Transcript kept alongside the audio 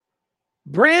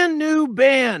Brand new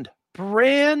band,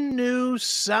 brand new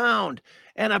sound,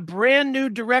 and a brand new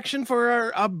direction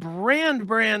for a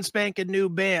brand spanking new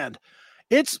band.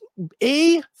 It's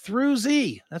A through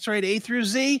Z. That's right, A through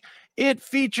Z. It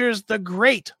features the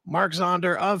great Mark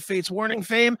Zonder of Fate's Warning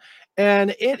fame,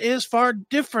 and it is far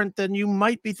different than you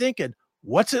might be thinking.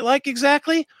 What's it like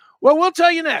exactly? Well, we'll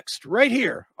tell you next, right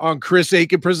here on Chris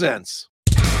Aiken Presents.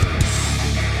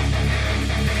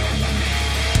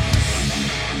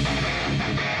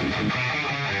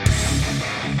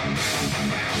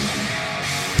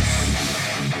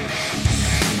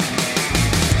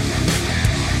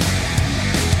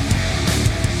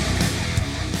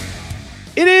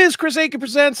 It is Chris Aiken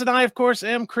Presents, and I, of course,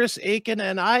 am Chris Aiken,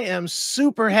 and I am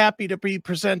super happy to be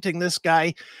presenting this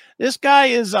guy. This guy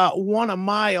is one of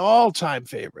my all-time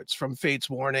favorites from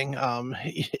Fate's Warning.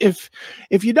 If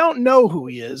you don't know who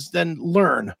he is, then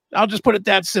learn. I'll just put it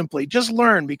that simply. Just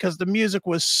learn, because the music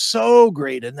was so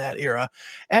great in that era.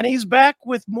 And he's back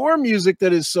with more music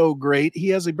that is so great. He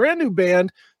has a brand new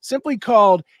band simply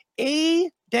called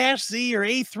A-Z or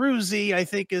A through Z, I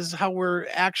think is how we're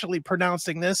actually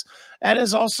pronouncing this. That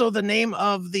is also the name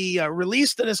of the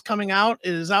release that is coming out.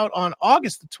 It is out on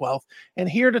August the 12th. And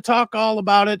here to talk all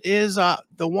about it is the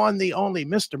one, the only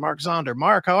Mr. Mark Zonder.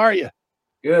 Mark, how are you?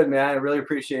 Good, man. I really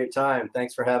appreciate your time.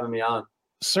 Thanks for having me on.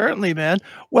 Certainly, man.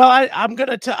 Well, I'm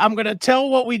gonna tell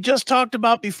what we just talked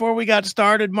about before we got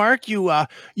started, Mark.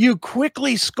 You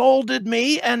quickly scolded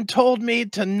me and told me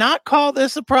to not call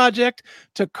this a project,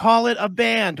 to call it a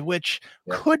band, which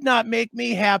could not make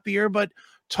me happier. But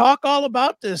talk all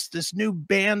about this new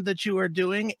band that you are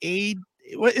doing.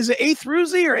 What is it, A through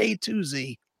Z or A to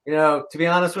Z? You know, to be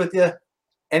honest with you,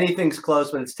 anything's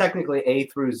close, but it's technically A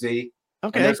through Z.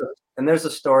 Okay. And there's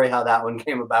a story how that one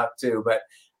came about too. But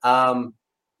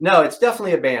no, it's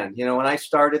definitely a band. You know, when I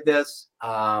started this,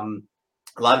 a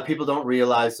lot of people don't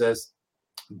realize this,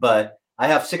 but I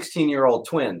have 16-year-old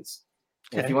twins.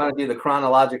 Okay. If you want to do the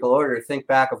chronological order, think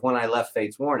back of when I left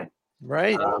Fate's Warning.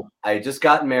 Right. I had just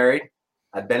gotten married.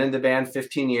 I've been in the band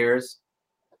 15 years.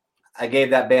 I gave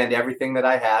that band everything that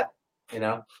I had, you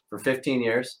know, for 15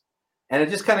 years. And it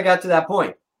just kind of got to that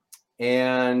point.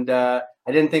 And I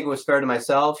didn't think it was fair to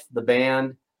myself, the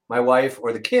band, my wife,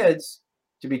 or the kids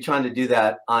to be trying to do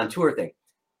that on tour thing.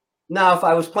 Now, if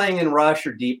I was playing in Rush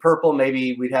or Deep Purple,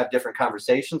 maybe we'd have different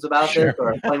conversations about this.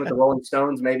 Or playing with the Rolling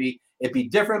Stones, maybe it'd be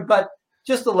different. But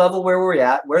just the level where we're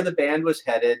at, where the band was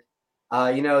headed,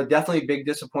 you know, definitely big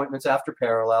disappointments after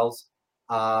Parallels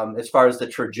as far as the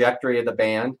trajectory of the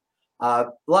band. A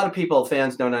lot of people,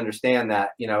 fans, don't understand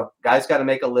that, you know, guys got to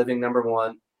make a living, number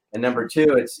one. And number two,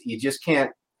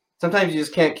 sometimes you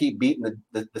just can't keep beating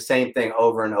the same thing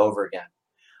over and over again.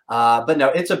 But no,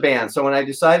 it's a band. So when I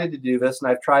decided to do this, and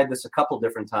I've tried this a couple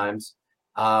different times,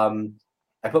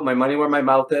 I put my money where my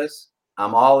mouth is.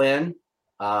 I'm all in.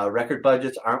 Record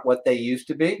budgets aren't what they used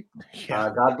to be.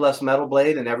 God bless Metal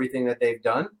Blade and everything that they've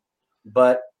done.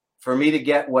 But for me to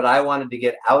get what I wanted to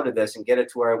get out of this and get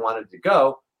it to where I wanted to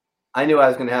go, I knew I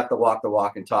was going to have to walk the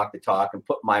walk and talk the talk and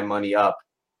put my money up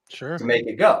to make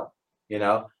it go. You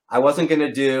know, I wasn't going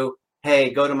to do,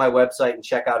 hey, go to my website and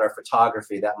check out our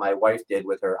photography that my wife did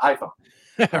with her iPhone.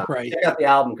 Right. Check out the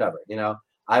album cover. You know,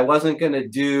 I wasn't going to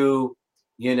do,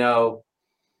 you know,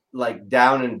 like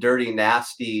down and dirty,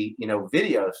 nasty, you know,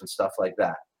 videos and stuff like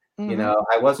that. Mm-hmm. You know,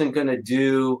 I wasn't going to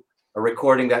do a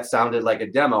recording that sounded like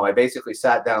a demo. I basically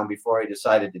sat down before I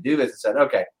decided to do this and said,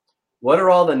 okay, what are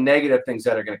all the negative things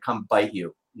that are going to come bite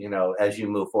you, you know, as you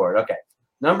move forward? Okay.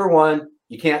 Number one,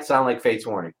 you can't sound like Fate's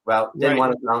Warning. Well, didn't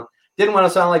want to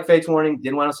sound like Fate's Warning,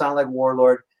 didn't want to sound like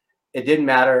Warlord. It didn't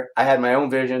matter. I had my own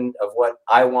vision of what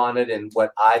I wanted and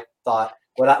what I thought,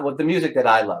 what the music that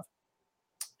I love.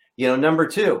 You know, number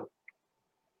two,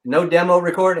 no demo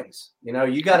recordings. You know,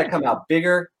 you got to come out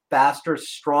bigger, faster,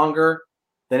 stronger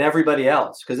than everybody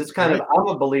else. Because it's kind of, I'm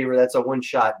a believer that's a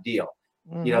one-shot deal.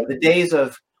 Mm-hmm. You know, the days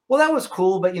of, well, that was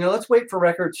cool, but, you know, let's wait for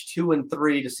records 2 and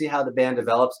 3 to see how the band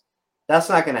develops. That's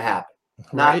not going to happen.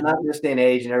 Not in this day and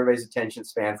age, and everybody's attention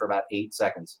span for about 8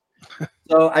 seconds.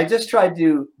 So I just tried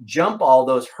to jump all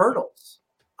those hurdles.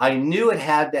 I knew it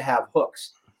had to have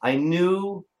hooks. I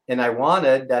knew and I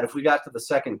wanted that if we got to the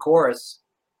second chorus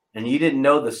and you didn't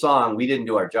know the song, we didn't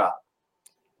do our job.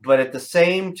 But at the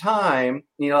same time,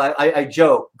 you know, I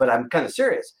joke, but I'm kind of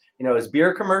serious. You know, it's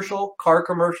beer commercial, car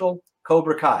commercial,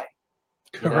 Cobra Kai.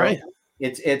 Right.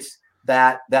 It's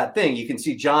that thing. You can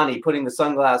see Johnny putting the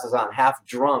sunglasses on, half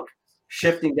drunk,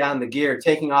 shifting down the gear,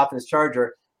 taking off his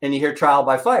charger, and you hear Trial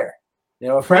by Fire. You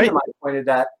know, a friend of mine pointed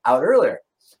that out earlier.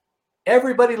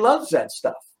 Everybody loves that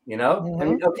stuff, you know? Mm-hmm. I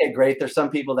mean, okay, great. There's some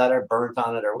people that are burnt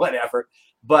on it or whatever.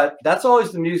 But that's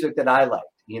always the music that I like,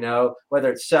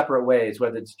 whether it's Separate Ways,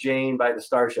 whether it's Jane by the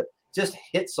Starship, just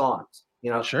hit songs,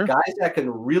 Sure. guys that can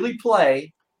really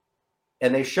play,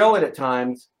 and they show it at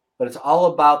times, but it's all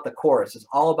about the chorus. It's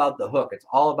all about the hook. It's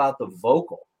all about the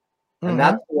vocal. And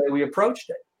that's the way we approached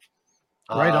it.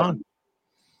 Right on.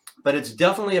 But it's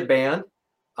definitely a band.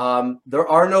 There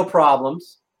are no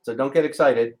problems, so don't get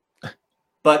excited.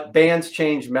 But bands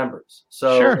change members,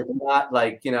 so Sure. it's not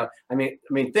like I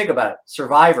mean, think about it.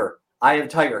 Survivor, Eye of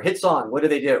Tiger, hit song. What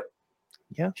do?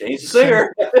 Yeah, change the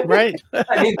singer. Right.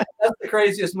 I mean, that's the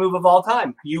craziest move of all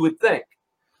time, you would think.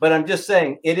 But I'm just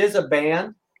saying, it is a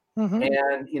band,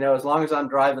 and as long as I'm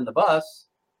driving the bus,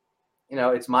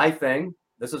 it's my thing.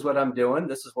 This is what I'm doing.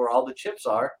 This is where all the chips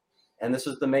are, and this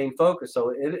is the main focus.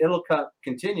 So it'll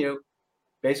continue,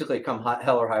 basically, come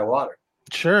hell or high water.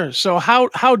 Sure. So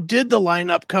how did the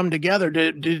lineup come together?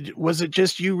 Was it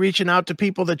just you reaching out to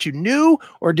people that you knew,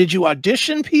 or did you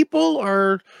audition people,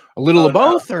 or a little of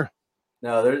both? No. Or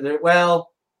No,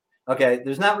 well, okay.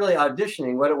 There's not really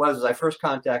auditioning. What it was is I first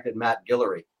contacted Matt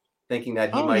Guillory, thinking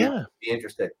that he might be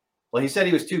interested. Well, he said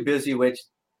he was too busy, which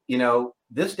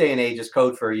this day and age is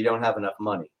code for you don't have enough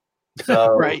money.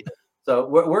 So right. So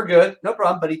we're good, no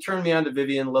problem. But he turned me on to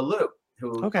Vivian Leloup,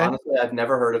 who honestly I've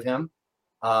never heard of him.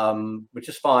 Which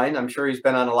is fine. I'm sure he's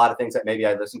been on a lot of things that maybe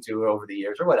I listened to over the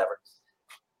years or whatever.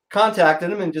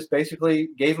 Contacted him and just basically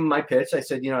gave him my pitch. I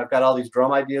said, I've got all these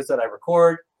drum ideas that I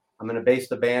record. I'm going to base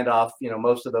the band off,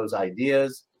 most of those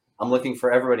ideas. I'm looking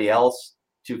for everybody else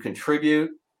to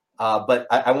contribute. But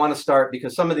I want to start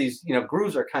because some of these,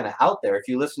 grooves are kind of out there. If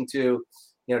you listen to,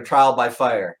 Trial by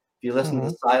Fire, if you listen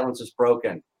to Silence is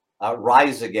Broken,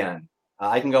 Rise Again,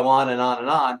 I can go on and on and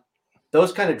on.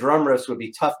 Those kind of drum riffs would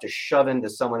be tough to shove into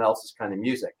someone else's kind of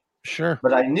music. Sure.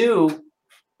 But I knew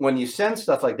when you send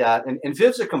stuff like that, and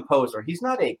Viv's a composer. He's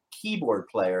not a keyboard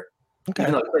player.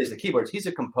 Even though he plays the keyboards, he's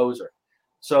a composer.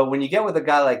 So when you get with a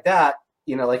guy like that,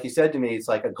 like he said to me, it's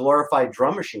like a glorified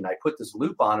drum machine. I put this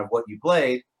loop on of what you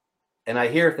played, and I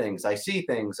hear things, I see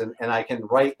things, and I can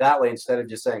write that way instead of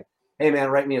just saying, hey, man,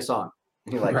 write me a song.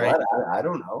 And you're like, what? I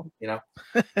don't know,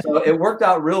 So it worked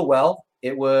out real well.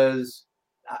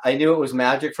 I knew it was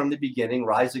magic from the beginning.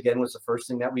 Rise Again was the first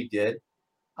thing that we did.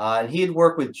 And he had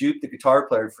worked with Jupe, the guitar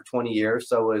player, for 20 years.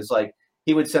 So it was like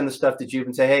he would send the stuff to Jupe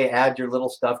and say, hey, add your little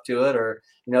stuff to it. Or,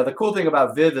 the cool thing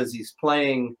about Viv is he's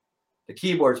playing the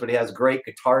keyboards, but he has great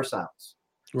guitar sounds.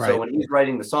 Right. So when he's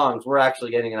writing the songs, we're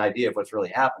actually getting an idea of what's really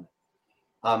happening.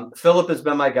 Philip has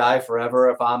been my guy forever.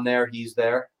 If I'm there, he's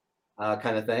there,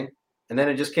 kind of thing. And then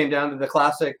it just came down to the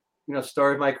classic,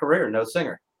 story of my career, no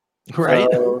singer. Right.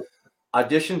 So,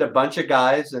 auditioned a bunch of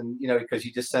guys, and because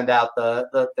you just send out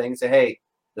the thing, say, hey,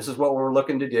 this is what we're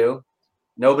looking to do.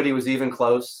 Nobody was even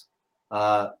close.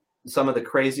 Some of the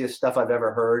craziest stuff I've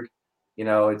ever heard.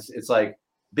 It's like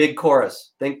big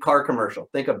chorus, think car commercial,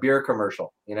 think a beer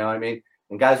commercial, what I mean?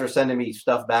 And guys were sending me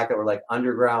stuff back that were like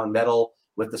underground metal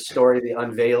with the story of the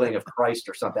unveiling of Christ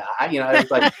or something. I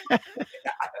was like,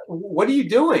 what are you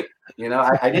doing?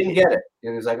 I didn't get it.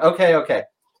 And it was like, okay.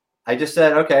 I just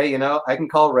said, okay, I can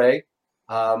call Ray.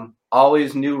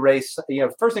 Always knew Ray.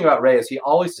 First thing about Ray is he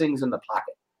always sings in the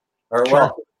pocket. Or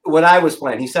well, when I was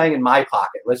playing, he sang in my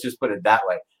pocket. Let's just put it that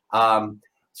way.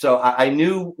 So I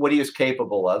knew what he was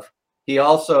capable of. He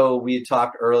also, we had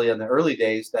talked early in the early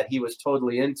days that he was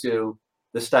totally into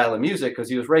the style of music because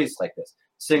he was raised like this.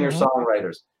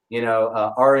 Singer-songwriters,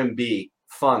 R&B,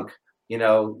 funk,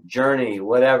 Journey,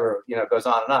 whatever, goes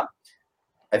on and on.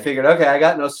 I figured, okay, I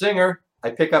got no singer. I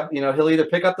pick up, he'll either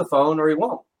pick up the phone or he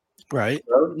won't. Right.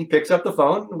 So he picks up the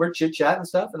phone, and we're chit-chatting and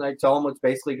stuff, and I tell him what's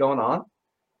basically going on.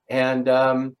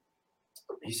 And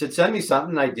he said, send me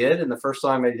something. And I did, and the first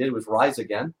song I did was Rise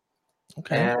Again.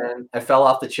 Okay. And I fell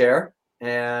off the chair,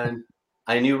 and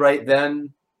I knew right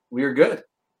then we were good,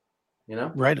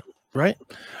 Right.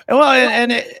 Well,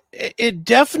 and it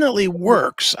definitely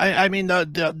works. I mean,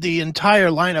 the entire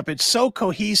lineup, it's so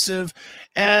cohesive,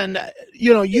 and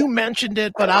you mentioned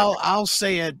it, but I'll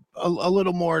say it a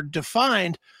little more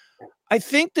defined. I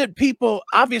think that people,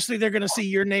 obviously, they're going to see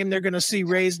your name, they're going to see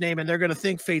Ray's name, and they're going to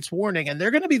think Fate's Warning, and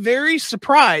they're going to be very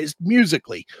surprised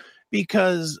musically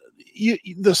because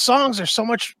the songs are so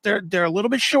much. They're a little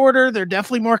bit shorter. They're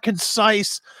definitely more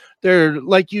concise. They're,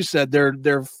 like you said,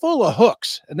 they're full of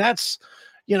hooks, and that's,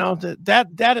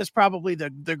 that is probably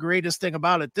the greatest thing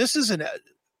about it. This isn't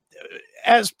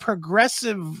as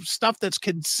progressive stuff that's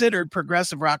considered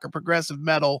progressive rock or progressive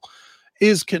metal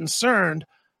is concerned.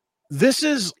 This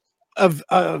is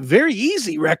a very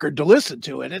easy record to listen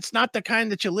to, and it's not the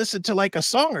kind that you listen to like a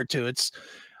song or two. It's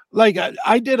Like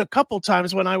I did a couple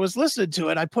times when I was listening to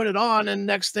it. I put it on, and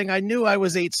next thing I knew, I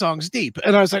was 8 songs deep,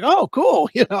 and I was like, "Oh, cool!"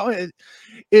 It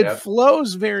Yep.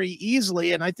 flows very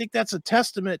easily, and I think that's a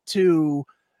testament to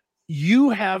you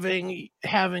having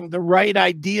the right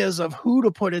ideas of who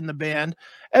to put in the band,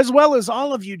 as well as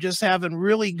all of you just having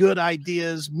really good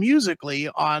ideas musically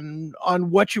on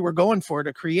what you were going for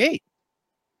to create.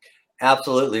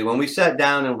 Absolutely. When we sat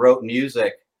down and wrote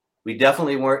music, we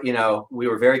definitely weren't, we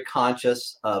were very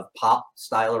conscious of pop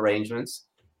style arrangements.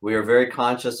 We were very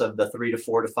conscious of the 3 to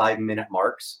 4 to 5 minute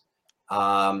marks.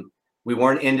 We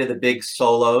weren't into the big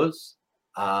solos.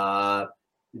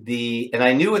 And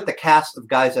I knew with the cast of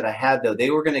guys that I had, though,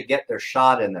 they were going to get their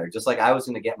shot in there, just like I was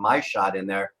going to get my shot in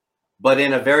there, but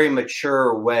in a very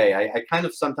mature way. I kind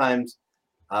of sometimes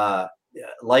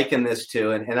liken this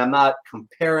to, and I'm not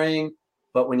comparing,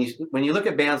 but when you look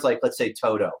at bands like, let's say,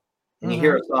 Toto, and you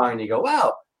hear a song and you go,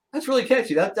 wow, that's really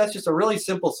catchy. That's just a really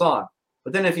simple song.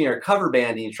 But then if you're a cover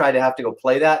band and you try to have to go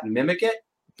play that and mimic it,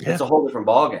 it's a whole different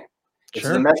ballgame. It's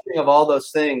the meshing of all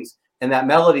those things, and that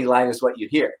melody line is what you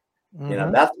hear.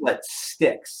 That's what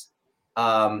sticks.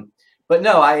 But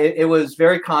no, it was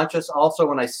very conscious. Also,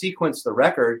 when I sequenced the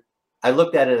record, I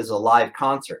looked at it as a live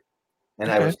concert,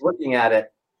 and I was looking at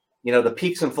it, the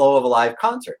peaks and flow of a live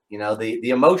concert, the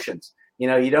emotions. You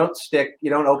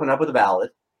don't open up with a ballad.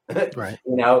 Right.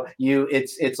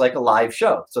 It's like a live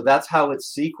show. So that's how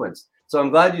it's sequenced. So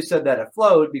I'm glad you said that it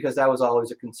flowed, because that was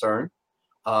always a concern.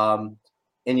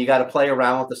 And you got to play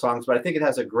around with the songs, but I think it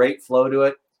has a great flow to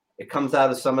it. It comes out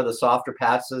of some of the softer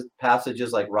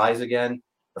passages like Rise Again.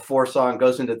 The 4 song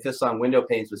goes into the 5th song, Window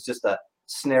Panes, was just a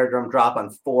snare drum drop on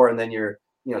 4, and then you're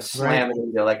slamming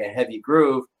into like a heavy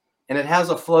groove, and it has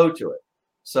a flow to it.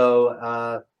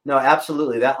 So no,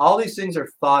 absolutely, that all these things are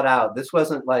thought out. This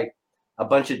wasn't like a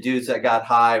bunch of dudes that got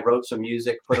high, wrote some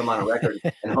music, put them on a record,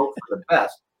 and hope for the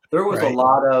best. There was a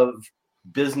lot of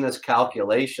business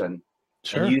calculation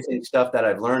and using stuff that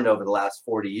I've learned over the last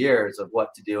 40 years of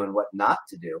what to do and what not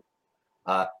to do.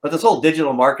 But this whole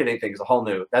digital marketing thing is a whole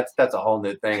new, that's a whole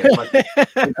new thing.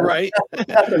 Right.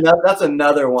 That's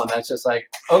another one that's just like,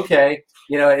 okay,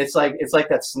 it's like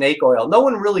that snake oil. No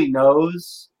one really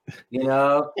knows,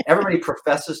 everybody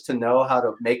professes to know how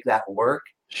to make that work.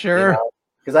 Sure.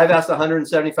 Because I've asked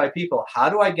 175 people, how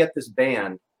do I get this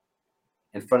band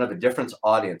in front of a different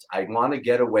audience? I want to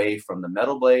get away from the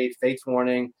Metal Blade, Fates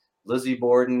Warning, Lizzie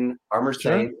Borden, Armored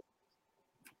Saint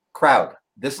crowd.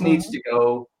 This needs to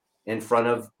go in front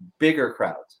of bigger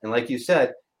crowds. And like you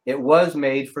said, it was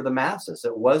made for the masses.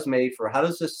 It was made for, how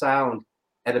does this sound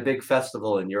at a big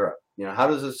festival in Europe? How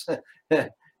does this,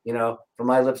 from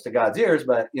my lips to God's ears,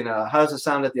 but, how does it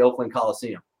sound at the Oakland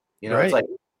Coliseum? It's like,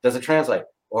 does it translate?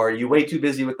 Or are you way too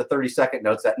busy with the 30-second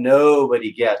notes that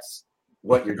nobody gets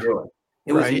what you're doing?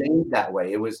 It was made that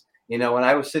way. It was, when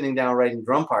I was sitting down writing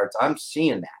drum parts, I'm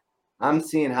seeing that. I'm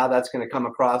seeing how that's going to come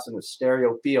across in a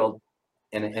stereo field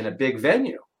in a big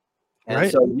venue.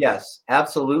 And so, yes,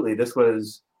 absolutely. This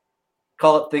was,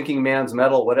 call it thinking man's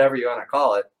metal, whatever you want to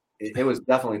call it. It was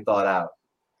definitely thought out.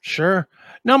 Sure.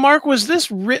 Now, Mark, was this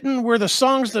written, were the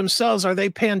songs themselves, are they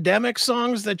pandemic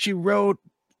songs that you wrote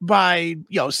by,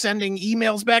 sending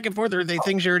emails back and forth? Or are they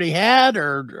things you already had,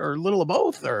 or a little of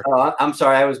both? Or I'm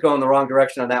sorry, I was going the wrong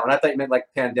direction on that one. I thought you meant like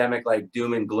pandemic, like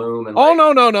doom and gloom. And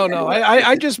no.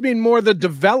 I just mean more the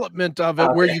development of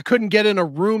it, where you couldn't get in a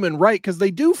room and write, because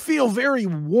they do feel very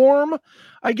warm.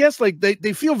 I guess like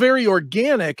they feel very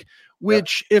organic,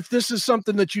 which if this is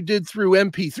something that you did through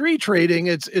MP3 trading,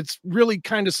 it's really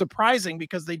kind of surprising,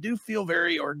 because they do feel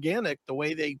very organic the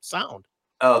way they sound.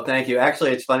 Oh, thank you.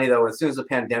 Actually, it's funny though. As soon as the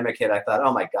pandemic hit, I thought,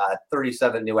 oh my God,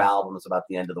 37 new albums about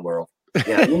the end of the world.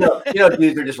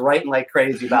 Dudes are just writing like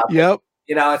crazy about this.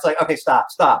 It's like, okay, stop.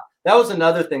 That was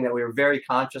another thing that we were very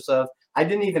conscious of. I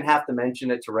didn't even have to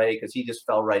mention it to Ray, because he just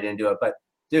fell right into it. But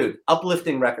dude,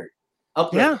 uplifting record.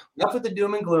 Enough with the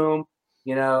doom and gloom.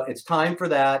 It's time for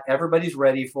that. Everybody's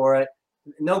ready for it.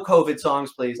 No COVID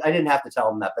songs, please. I didn't have to tell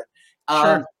them that,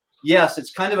 but yes,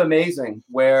 it's kind of amazing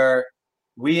where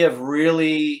we have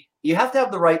really, you have to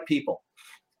have the right people.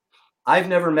 I've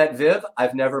never met Viv.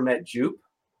 I've never met Jupe.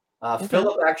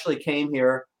 Philip actually came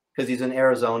here because he's in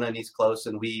Arizona and he's close,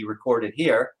 and we recorded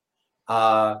here.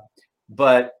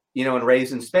 But, and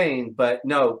Ray's in Spain. But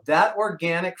no, that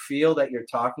organic feel that you're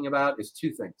talking about is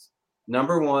 2 things.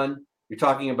 Number one, you're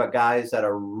talking about guys that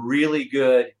are really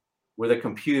good with a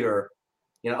computer.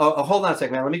 Hold on a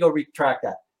second, man. Let me go retract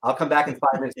that. I'll come back in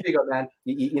 5 minutes. Here you go, man.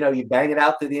 You bang it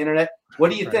out through the internet. What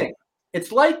do you think?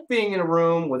 It's like being in a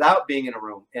room without being in a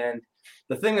room. And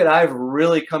the thing that I've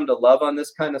really come to love on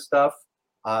this kind of stuff,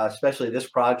 especially this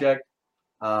project,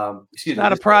 Excuse me.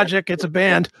 Not a project, it's a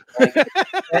band.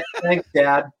 Thanks,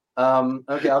 Dad.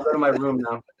 Okay, I'll go to my room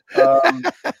now.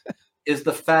 Is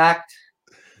the fact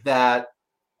that,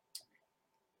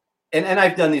 and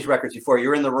I've done these records before.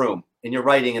 You're in the room and you're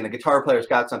writing, and the guitar player's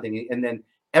got something, and then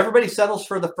everybody settles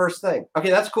for the first thing. Okay,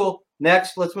 that's cool.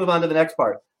 Next, let's move on to the next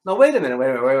part. No, wait a minute.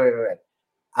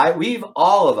 Wait. We've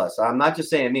all of us. I'm not just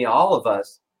saying me. All of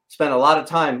us spent a lot of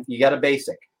time. You got a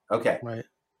basic. Okay. Right.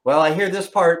 Well, I hear this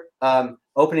part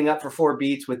opening up for 4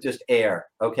 beats with just air.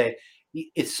 Okay.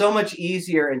 It's so much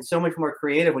easier and so much more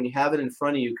creative when you have it in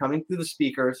front of you, coming through the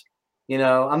speakers. You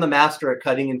know, I'm the master at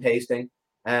cutting and pasting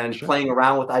and playing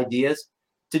around with ideas.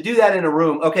 To do that in a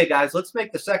room, okay, guys, let's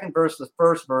make the second verse the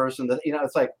first verse, and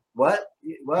it's like what?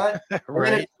 Right. And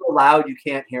then it's so loud you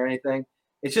can't hear anything.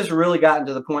 It's just really gotten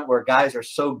to the point where guys are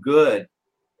so good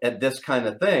at this kind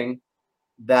of thing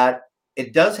that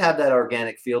it does have that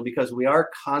organic feel, because we are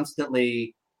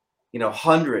constantly,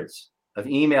 hundreds of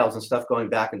emails and stuff going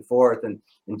back and forth and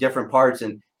in different parts,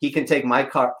 and he can take my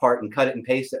part and cut it and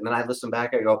paste it, and then I listen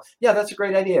back, I go, yeah, that's a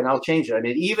great idea, and I'll change it. I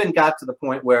mean, it even got to the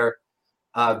point where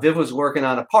Viv was working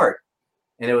on a part,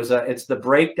 and it's the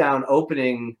breakdown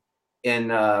opening in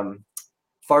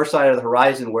Far Side of the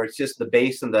Horizon, where it's just the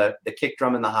bass and the kick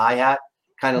drum and the hi-hat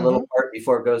kind of little part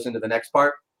before it goes into the next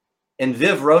part. And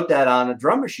Viv wrote that on a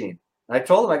drum machine. And I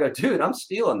told him, I go, dude, I'm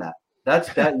stealing that.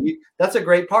 That's a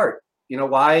great part. You know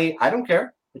why? I don't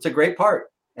care. It's a great part.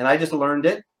 And I just learned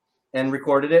it and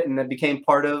recorded it, and it became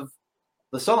part of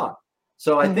the song.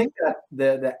 So I think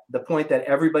that the point that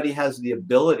everybody has the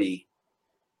ability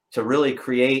to really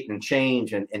create and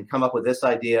change and come up with this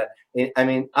idea. I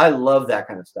mean, I love that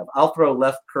kind of stuff. I'll throw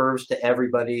left curves to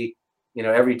everybody,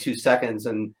 every 2 seconds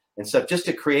and stuff, just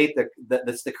to create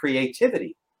that's the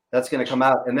creativity that's going to come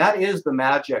out. And that is the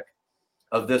magic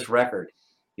of this record.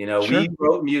 We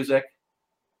wrote music,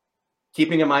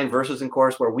 keeping in mind verses and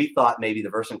chorus where we thought maybe the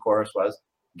verse and chorus was,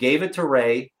 gave it to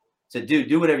Ray, said, dude,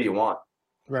 do whatever you want.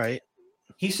 Right.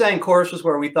 He sang choruses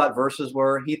where we thought verses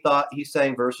were. He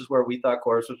sang verses where we thought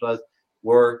choruses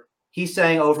were. He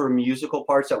sang over musical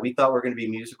parts that we thought were going to be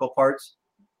musical parts,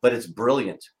 but it's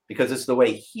brilliant because it's the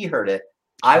way he heard it.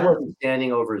 I wasn't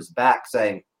standing over his back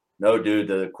saying, no, dude,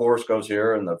 the chorus goes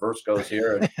here and the verse goes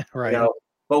here. And, right.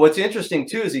 But what's interesting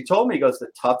too is he told me, he goes,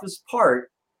 the toughest part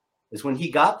is when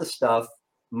he got the stuff.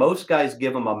 Most guys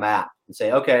give him a map and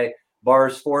say, okay,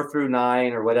 bars 4 through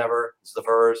 9 or whatever is the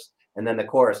verse, and then the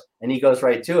chorus, and he goes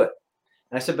right to it.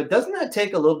 And I said, but doesn't that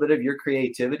take a little bit of your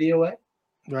creativity away?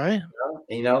 Right.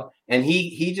 And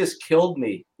he just killed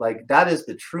me. Like, that is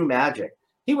the true magic.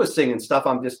 He was singing stuff.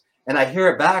 And I hear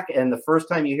it back. And the first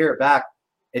time you hear it back,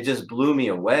 it just blew me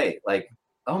away. Like,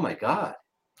 oh my God,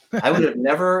 I would have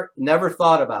never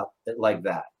thought about it like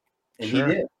that. And he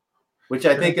did, which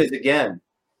I think is, again,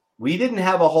 we didn't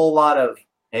have a whole lot of,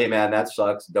 hey man, that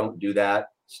sucks. Don't do that.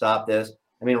 Stop this.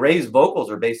 I mean, Ray's vocals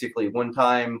are basically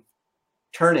one-time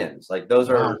turn-ins. Like, those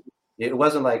are, it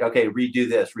wasn't like, okay, redo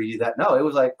this, redo that. No, it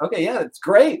was like, okay, yeah, it's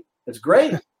great. It's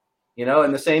great.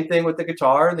 And the same thing with the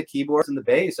guitar and the keyboards and the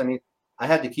bass. I mean, I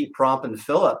had to keep prompting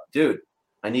Philip, dude,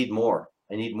 I need more.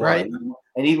 I need more. Right.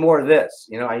 I need more of this.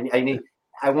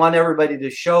 I want everybody to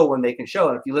show when they can show.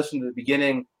 And if you listen to the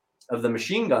beginning of the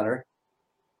Machine Gunner,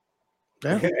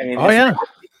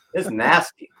 it's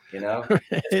nasty.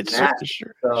 It's nasty.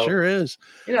 Sure is.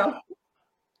 Yeah.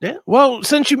 Well,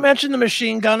 since you mentioned the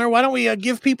Machine Gunner, why don't we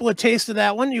give people a taste of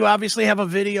that one? You obviously have a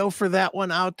video for that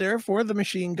one out there for the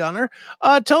Machine Gunner.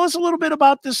 Tell us a little bit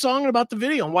about this song and about the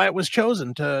video and why it was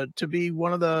chosen to be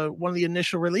one of the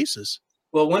initial releases.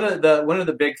 Well, one of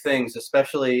the big things,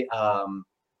 especially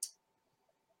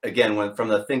again, from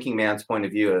the thinking man's point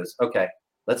of view, is okay.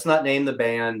 Let's not name the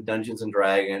band Dungeons and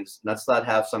Dragons. Let's not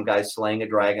have some guy slaying a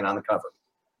dragon on the cover.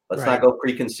 Let's not go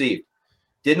preconceived.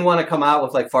 Didn't want to come out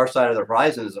with like Far Side of the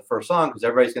Horizon as the first song because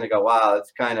everybody's going to go, wow,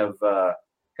 it's kind of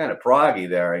proggy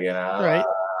there, Right.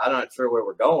 I'm not sure where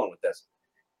we're going with this.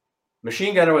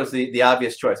 Machine Gunner was the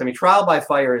obvious choice. I mean, Trial by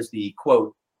Fire is the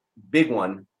quote big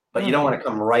one, but you don't want to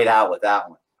come right out with that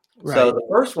one. Right. So the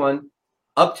first one,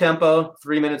 up tempo,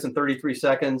 3 minutes and 33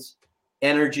 seconds,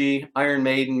 energy, Iron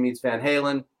Maiden meets Van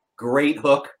Halen, great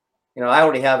hook. I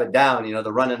already have it down.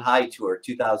 The Run and High Tour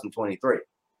 2023.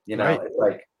 It's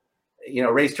like,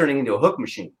 Ray's turning into a hook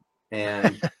machine,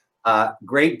 and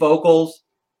great vocals,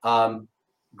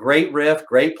 great riff,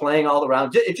 great playing all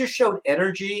around. It just showed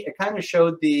energy. It kind of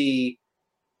showed the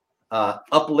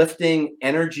uplifting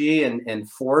energy and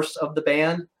force of the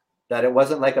band, that it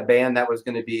wasn't like a band that was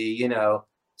going to be,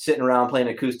 sitting around playing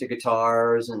acoustic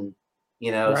guitars and,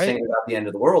 singing about the end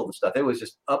of the world and stuff. It was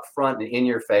just up front and in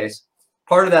your face.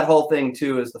 part of that whole thing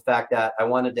too is the fact that I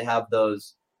wanted to have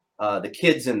those the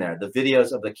kids in there, the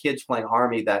videos of the kids playing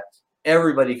Army, that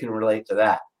everybody can relate to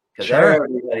that, because Sure.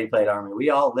 everybody played Army. We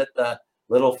all lit the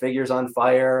little figures on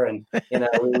fire, and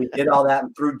we did all that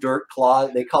and threw dirt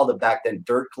clods. They called it back then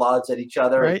dirt clods at each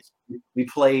other. Right. We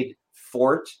played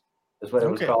Fort, is what it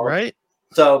was Okay. called. Right.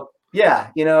 So yeah,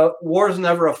 war's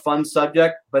never a fun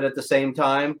subject, but at the same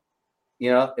time,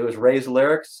 it was Ray's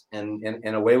lyrics, and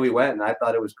away we went, and I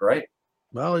thought it was great.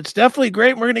 Well, it's definitely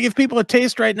great. We're going to give people a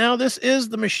taste right now. This is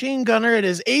The Machine Gunner. It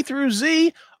is A through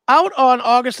Z, out on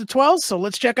August the 12th. So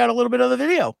let's check out a little bit of the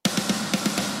video.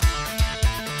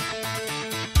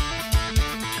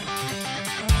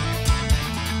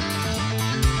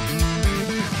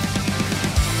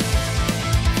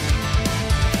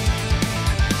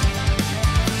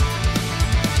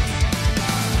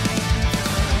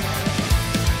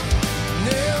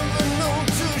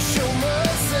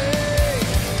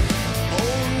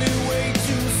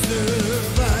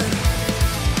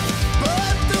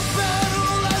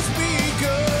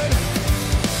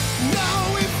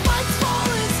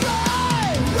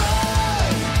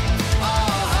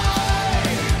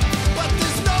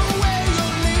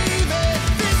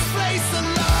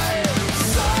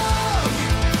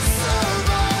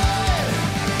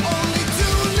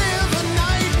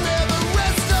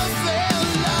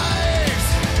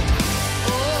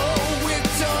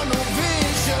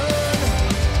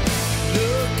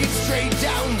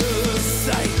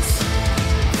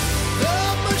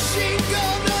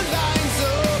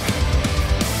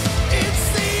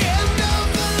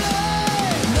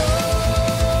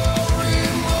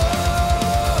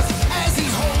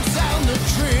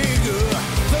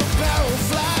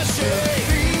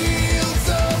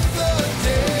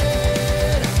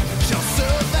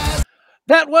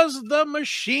 That was The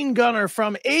Machine Gunner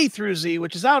from A through Z,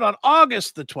 which is out on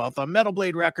August the 12th on Metal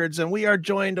Blade Records. And we are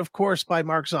joined, of course, by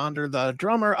Mark Zonder, the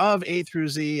drummer of A through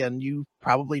Z. And you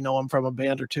probably know him from a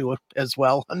band or two as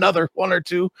well, another one or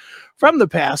two from the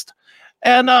past.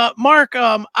 And Mark,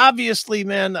 obviously,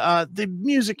 man, the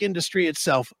music industry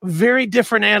itself, very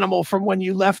different animal from when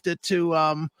you left it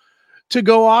to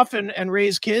go off and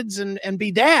raise kids and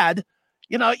be dad.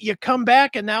 You come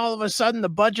back and now all of a sudden the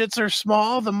budgets are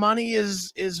small. The money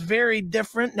is very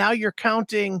different. Now you're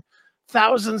counting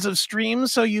thousands of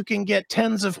streams so you can get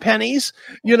tens of pennies.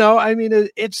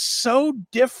 It's so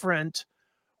different.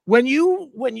 When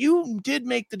you did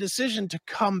make the decision to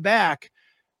come back,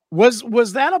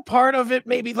 was that a part of it?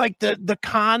 Maybe like the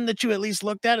con that you at least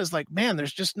looked at is like, man,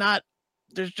 there's just not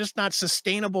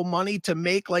sustainable money to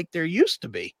make like there used to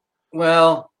be.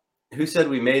 Well, who said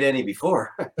we made any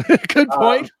before? Good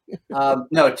point.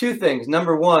 No, two things.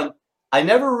 Number one, I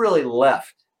never really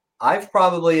left. I've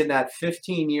probably in that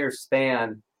 15-year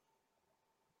span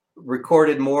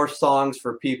recorded more songs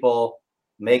for people,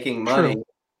 making money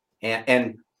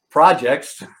and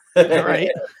projects. Right.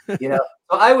 So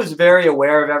I was very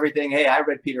aware of everything. Hey, I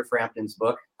read Peter Frampton's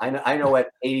book. I know what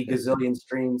 80 gazillion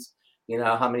streams,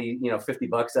 how many,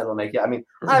 $50 that'll make you.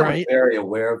 I was very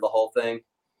aware of the whole thing.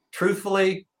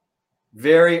 Truthfully,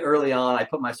 very early on, I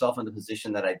put myself in the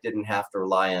position that I didn't have to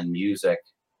rely on music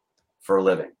for a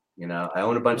living. I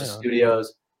own a bunch of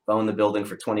studios. I've owned the building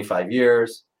for 25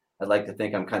 years. I'd like to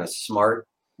think I'm kind of smart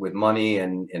with money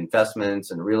and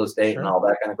investments and real estate and all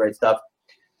that kind of great stuff.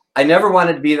 I never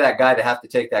wanted to be that guy to have to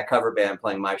take that cover band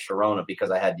playing My Sharona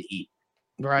because I had to eat.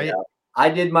 Right. I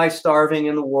did my starving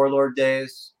in the Warlord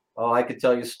days. Oh, I could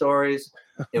tell you stories.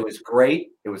 It was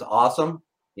great. It was awesome,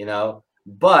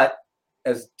 but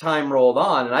as time rolled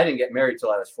on, and I didn't get married till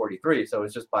I was 43, so it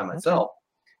was just by myself.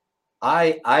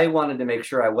 I wanted to make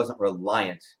sure I wasn't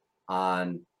reliant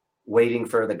on waiting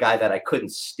for the guy that I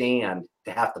couldn't stand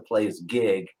to have to play his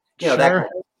gig. That kind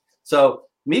of, so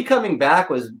me coming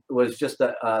back was just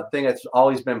a thing that's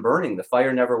always been burning. The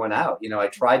fire never went out. I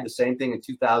tried the same thing in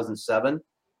 2007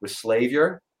 with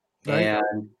Slavior,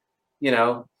 and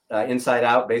Inside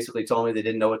Out basically told me they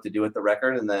didn't know what to do with the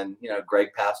record, and then Greg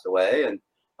passed away, and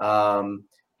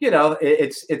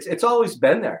it's always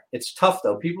been there. It's tough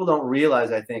though. People don't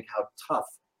realize, I think, how tough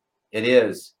it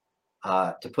is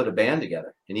to put a band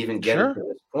together and even get it to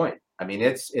this point.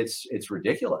 It's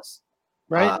ridiculous.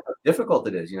 Right. How difficult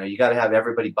it is. You got to have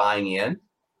everybody buying in.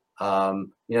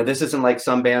 This isn't like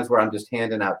some bands where I'm just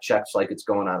handing out checks like it's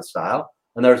going out of style.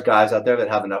 And there's guys out there that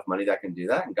have enough money that can do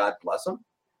that, and God bless them.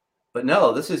 But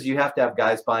no, you have to have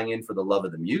guys buying in for the love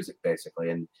of the music,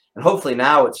 basically. And hopefully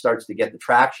now it starts to get the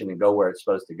traction and go where it's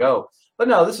supposed to go. But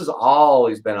no, this has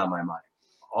always been on my mind.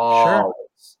 Always.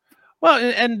 Well,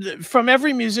 and from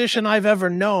every musician I've ever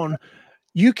known,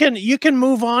 You can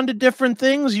move on to different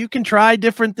things, you can try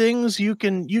different things, you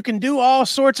can do all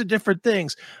sorts of different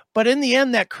things, but in the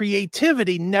end, that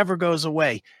creativity never goes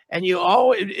away, and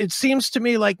it seems to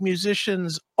me like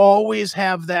musicians always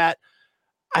have that,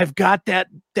 "I've got that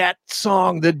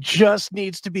song that just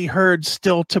needs to be heard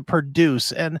still to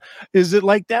produce," and is it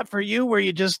like that for you where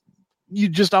you just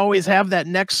always have that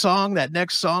next song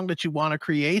that you wanna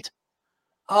create?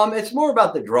 It's more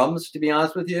about the drums, to be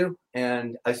honest with you.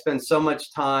 And I spend so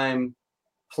much time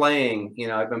playing.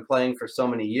 I've been playing for so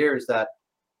many years that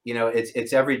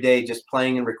it's every day just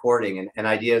playing and recording and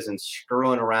ideas and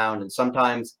screwing around. And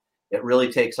sometimes it really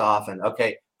takes off. And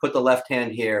okay, put the left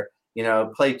hand here.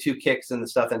 Play two kicks and the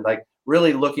stuff, and like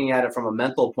really looking at it from a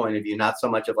mental point of view, not so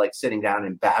much of like sitting down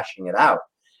and bashing it out.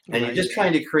 And you're Right. just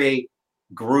trying to create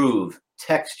groove,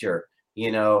 texture,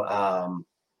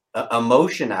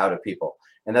 emotion out of people.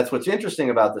 And that's what's interesting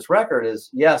about this record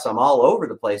is, yes, I'm all over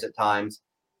the place at times,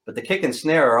 but the kick and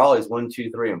snare are always 1,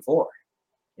 2, 3, and 4.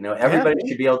 Yeah. Everybody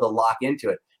should be able to lock into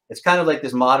it. It's kind of like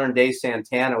this modern day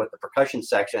Santana with the percussion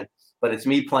section, but it's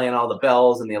me playing all the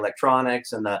bells and the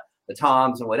electronics and the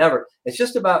toms and whatever. It's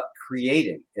just about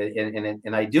creating,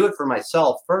 and I do it for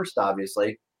myself first,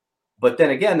 obviously, but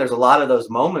then again, there's a lot of those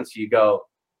moments you go,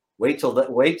 wait till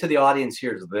the audience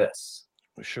hears this,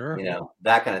 Sure.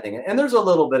 that kind of thing. And there's a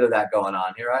little bit of that going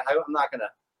on here. I'm not going to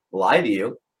lie to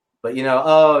you, but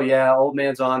oh yeah, old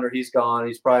man Zonder, he's gone.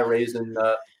 He's probably raising,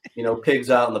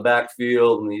 pigs out in the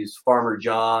backfield, and he's Farmer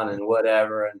John and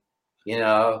whatever. And,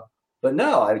 but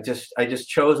no, I just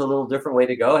chose a little different way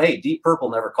to go. Hey, Deep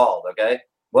Purple never called. Okay.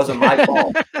 Wasn't my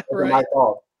fault. Wasn't my Right.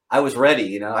 fault. I was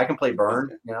ready. I can play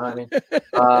Burn, what I mean?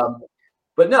 Um,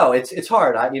 but no, it's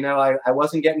hard. I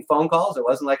wasn't getting phone calls. It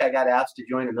wasn't like I got asked to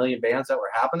join a million bands that were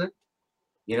happening,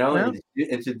 Well, and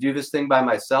to do this thing by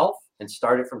myself and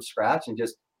start it from scratch and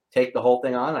just take the whole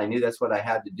thing on. I knew that's what I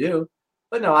had to do.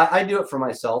 But no, I do it for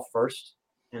myself first,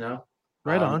 you know,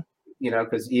 right on.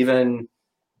 because even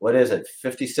what is it,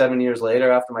 57 years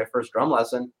later after my first drum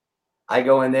lesson, I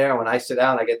go in there and when I sit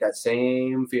down, I get that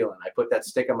same feeling. I put that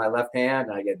stick on my left hand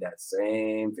and I get that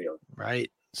same feeling. Right. You know,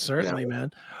 Certainly,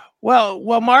 man.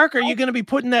 Well, Mark, are you going to be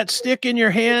putting that stick in your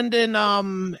hand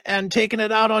and taking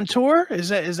it out on tour? Is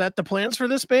that the plans for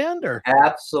this band or?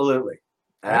 Absolutely.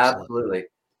 Excellent. Absolutely.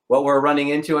 What we're running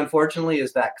into, unfortunately,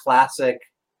 is that classic.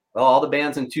 Well, all the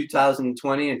bands in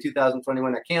 2020 and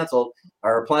 2021 that canceled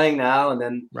are playing now. And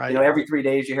then, Right. every 3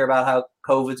 days you hear about how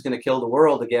COVID's going to kill the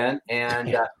world again.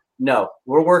 And no,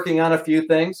 we're working on a few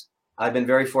things. I've been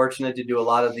very fortunate to do a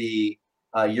lot of the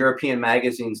European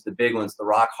magazines, the big ones, the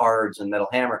Rock Hards and Metal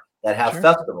Hammer, that have Sure.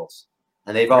 festivals.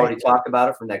 And they've Great. already talked about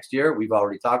it for next year. We've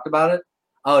already talked about it.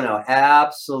 Oh, no,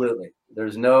 absolutely.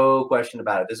 There's no question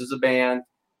about it. This is a band,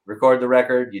 record the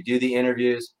record, you do the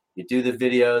interviews, you do the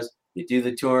videos, you do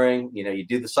the touring, you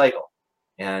do the cycle.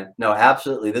 And no,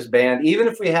 absolutely. This band, even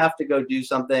if we have to go do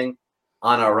something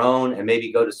on our own and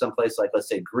maybe go to someplace like, let's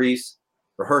say, Greece,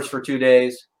 rehearse for 2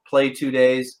 days, play 2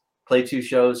 days, play two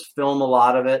shows, film a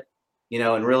lot of it,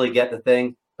 and really get the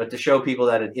thing, but to show people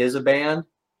that it is a band,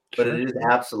 but it Sure. is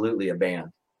absolutely a band.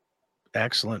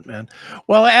 Excellent, man.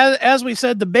 Well, as we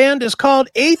said, the band is called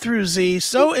A through Z.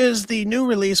 So is the new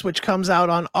release, which comes out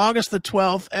on August the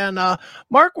 12th. And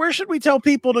Mark, where should we tell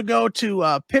people to go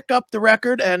to pick up the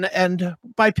record? And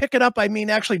by pick it up, I mean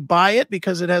actually buy it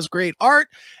because it has great art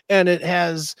and it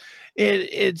has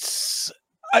it's.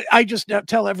 I just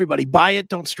tell everybody buy it,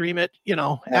 don't stream it.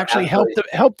 Actually Absolutely.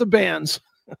 help the bands.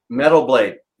 Metal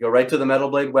Blade. Go right to the Metal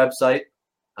Blade website.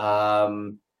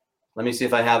 Let me see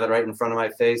if I have it right in front of my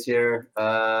face here.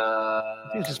 I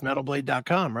think it's just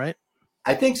metalblade.com, right?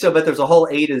 I think so, but there's a whole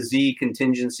A to Z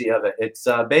contingency of it. It's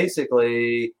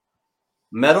basically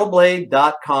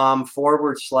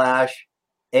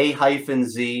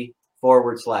metalblade.com/A-Z/.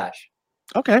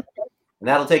 Okay. And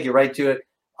that'll take you right to it.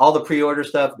 All the pre-order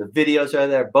stuff, the videos are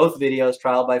there, both videos,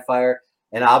 Trial by Fire.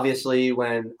 And obviously,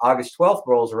 when August 12th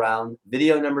rolls around,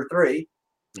 video number 3,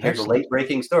 here's a late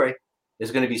breaking story,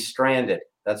 is going to be Stranded.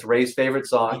 That's Ray's favorite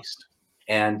song. Nice.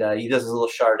 And he does his little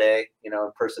Sade,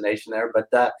 impersonation there. But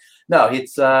no,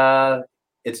 it's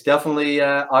definitely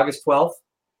August 12th.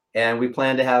 And we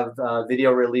plan to have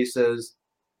video releases,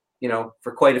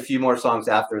 for quite a few more songs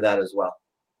after that as well.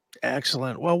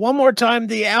 Excellent. Well, one more time,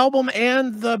 the album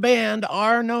and the band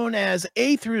are known as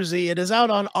A through Z. It is out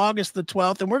on August the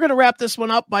 12th, and we're going to wrap this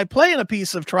one up by playing a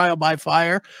piece of Trial by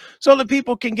Fire so that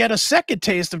people can get a second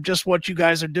taste of just what you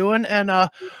guys are doing. And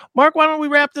Mark, why don't we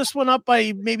wrap this one up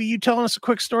by maybe you telling us a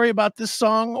quick story about this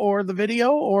song or the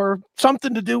video or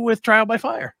something to do with Trial by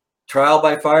Fire? Trial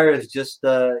by Fire is just,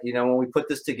 when we put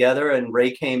this together and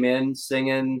Ray came in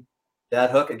singing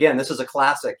that hook. Again, this is a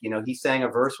classic. You know, he sang a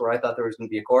verse where I thought there was going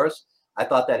to be a chorus. I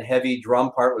thought that heavy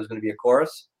drum part was going to be a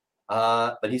chorus,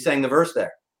 but he sang the verse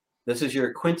there. This is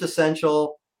your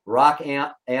quintessential rock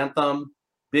anthem,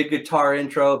 big guitar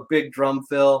intro, big drum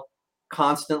fill,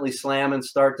 constantly slamming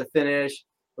start to finish,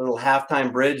 little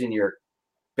halftime bridge, and your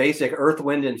basic Earth,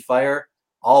 Wind, and Fire,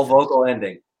 all vocal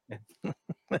ending.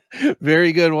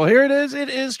 Very good. Well, here it is. It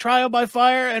is Trial by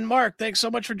Fire. And Mark, thanks so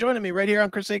much for joining me right here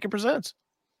on Chris Aiken Presents.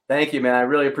 Thank you, man. I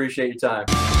really appreciate your time.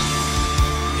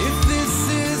 If this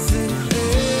isn't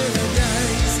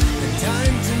paradise, then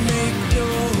time to make your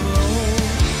own.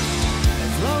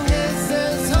 As long as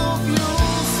there's hope,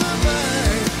 you'll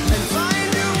survive and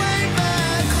find your way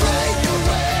back. Break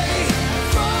away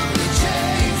from the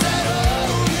chains that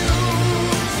hold you.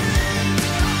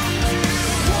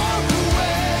 Walk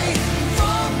away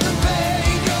from the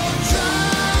pain you're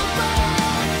drowned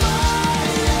by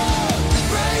fire.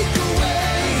 Break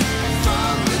away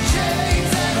from the chains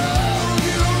that hold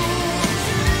you.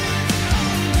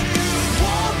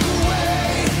 Walk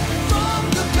away from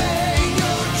the pain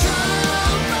you're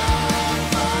drowned by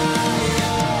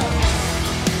fire.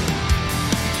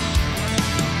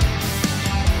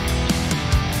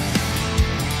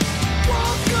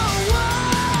 Walk away.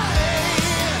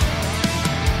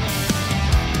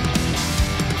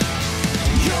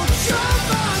 You're drowned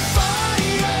by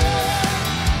fire.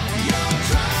 You're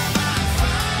drowned by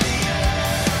fire.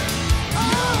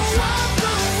 Oh, walk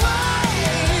away.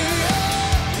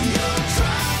 You're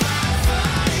drowned by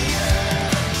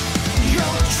fire.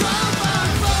 You're drowned by fire.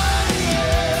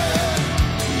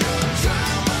 You're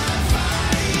drowned by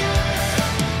fire.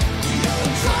 You're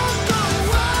drunk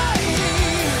away.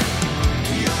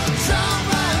 You're drowned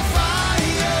by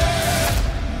fire.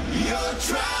 You're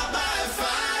drowned by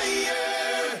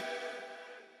fire.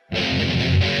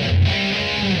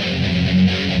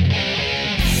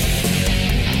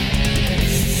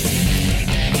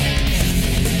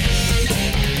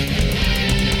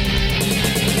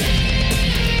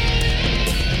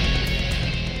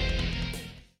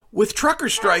 With trucker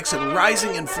strikes and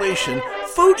rising inflation,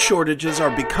 food shortages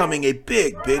are becoming a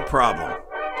big problem.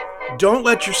 Don't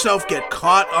let yourself get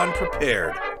caught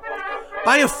unprepared.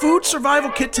 Buy a food survival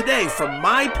kit today from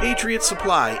My Patriot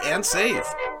Supply and save.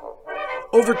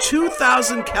 Over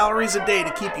 2,000 calories a day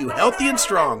to keep you healthy and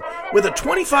strong, with a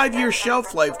 25-year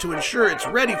shelf life to ensure it's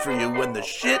ready for you when the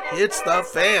shit hits the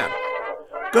fan.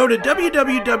 Go to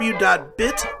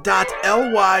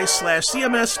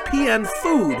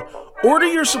www.bit.ly/CMSPNfood, order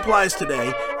your supplies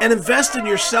today, and invest in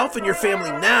yourself and your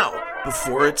family now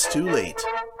before it's too late.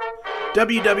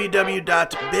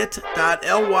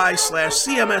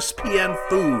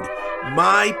 www.bit.ly/CMSPNfood,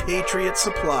 My Patriot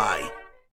Supply.